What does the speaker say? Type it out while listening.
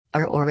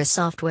Aurora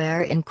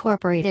Software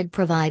Incorporated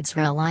provides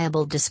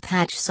reliable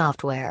dispatch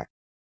software.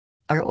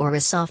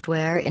 Aurora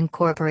Software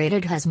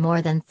Incorporated has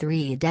more than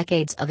 3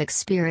 decades of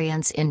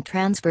experience in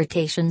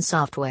transportation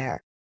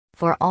software.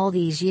 For all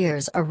these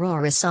years,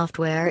 Aurora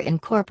Software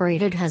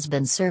Incorporated has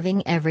been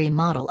serving every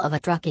model of a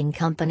trucking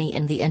company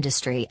in the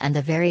industry, and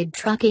the varied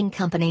trucking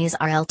companies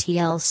are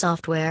LTL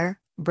software,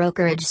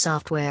 brokerage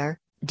software,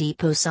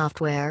 depot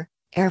software,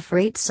 air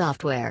freight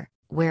software,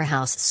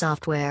 warehouse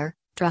software,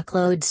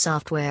 truckload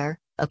software,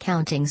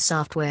 accounting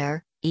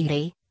software,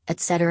 ED,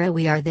 etc.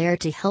 We are there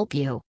to help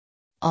you.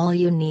 All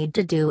you need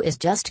to do is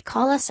just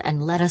call us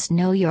and let us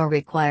know your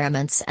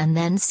requirements, and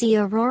then see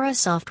Aurora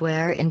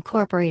Software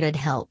Incorporated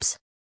helps.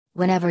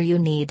 Whenever you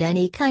need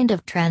any kind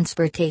of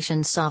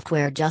transportation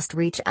software, just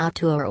reach out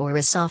to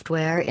Aurora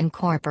Software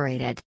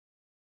Incorporated.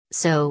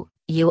 So,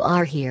 you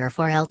are here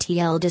for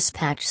LTL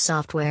dispatch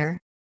software?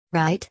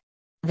 Right?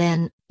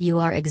 Then, you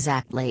are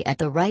exactly at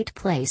the right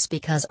place,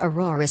 because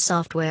Aurora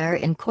Software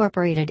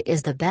Incorporated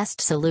is the best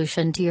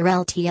solution to your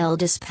LTL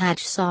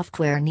dispatch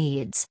software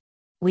needs.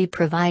 We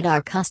provide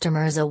our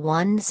customers a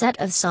one set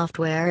of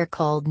software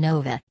called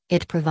Nova.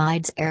 It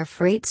provides air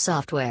freight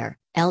software,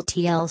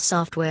 LTL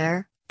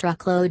software,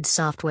 truckload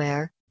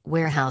software,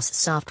 warehouse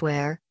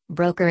software,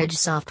 brokerage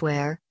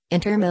software,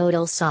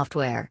 intermodal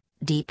software,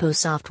 depot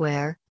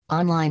software,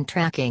 online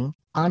tracking,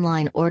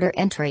 online order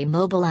entry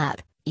mobile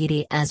app,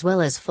 ED, as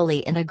well as fully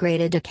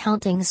integrated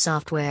accounting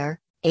software,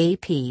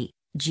 AP,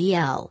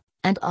 GL,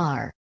 and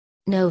R.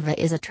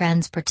 Nova is a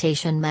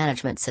transportation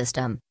management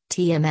system,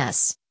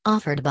 TMS,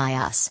 offered by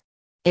us.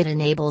 It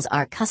enables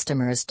our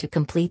customers to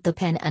complete the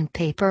pen and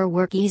paper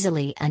work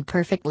easily and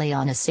perfectly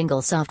on a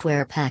single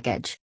software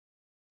package.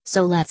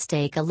 So let's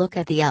take a look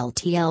at the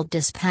LTL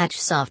dispatch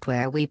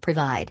software we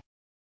provide.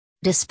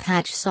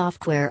 Dispatch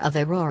software of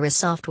Aurora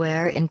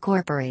Software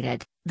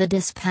Incorporated. The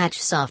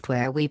dispatch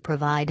software we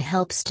provide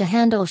helps to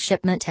handle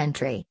shipment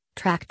entry,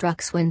 track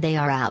trucks when they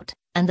are out,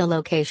 and the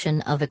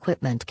location of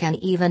equipment can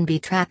even be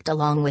tracked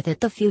along with it.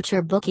 The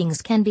future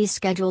bookings can be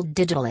scheduled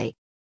digitally.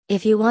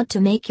 If you want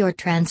to make your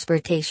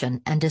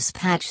transportation and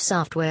dispatch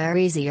software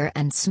easier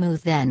and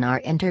smooth, then our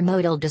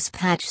intermodal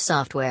dispatch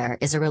software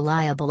is a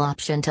reliable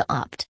option to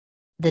opt.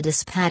 The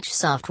dispatch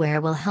software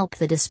will help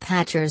the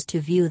dispatchers to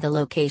view the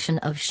location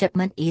of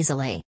shipment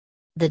easily.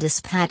 The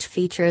dispatch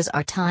features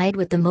are tied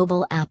with the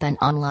mobile app and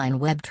online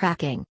web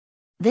tracking.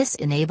 This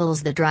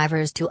enables the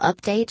drivers to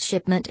update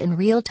shipment in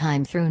real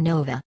time through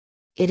Nova.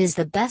 It is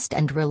the best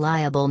and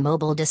reliable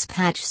mobile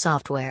dispatch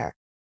software.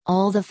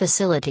 All the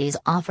facilities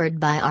offered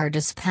by our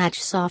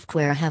dispatch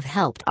software have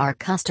helped our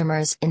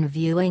customers in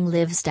viewing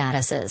live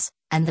statuses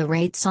and the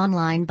rates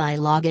online by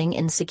logging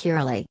in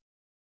securely.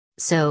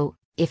 So,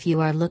 if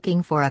you are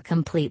looking for a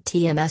complete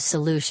TMS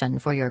solution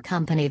for your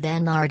company,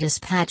 then our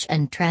dispatch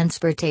and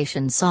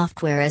transportation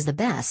software is the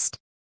best.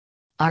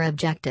 Our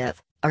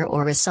objective,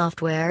 Aurora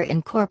Software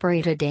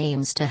Incorporated,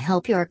 aims to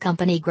help your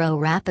company grow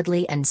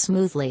rapidly and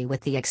smoothly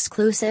with the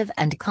exclusive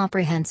and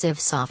comprehensive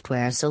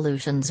software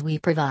solutions we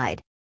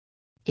provide.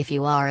 If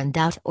you are in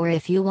doubt, or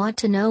if you want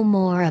to know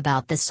more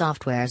about the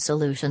software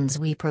solutions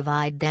we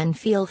provide, then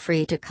feel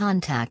free to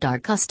contact our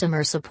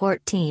customer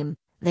support team.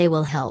 They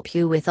will help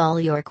you with all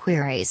your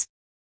queries.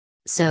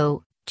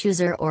 So, choose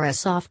Aurora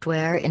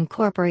Software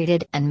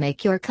Incorporated and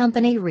make your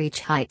company reach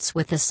heights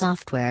with the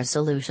software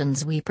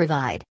solutions we provide.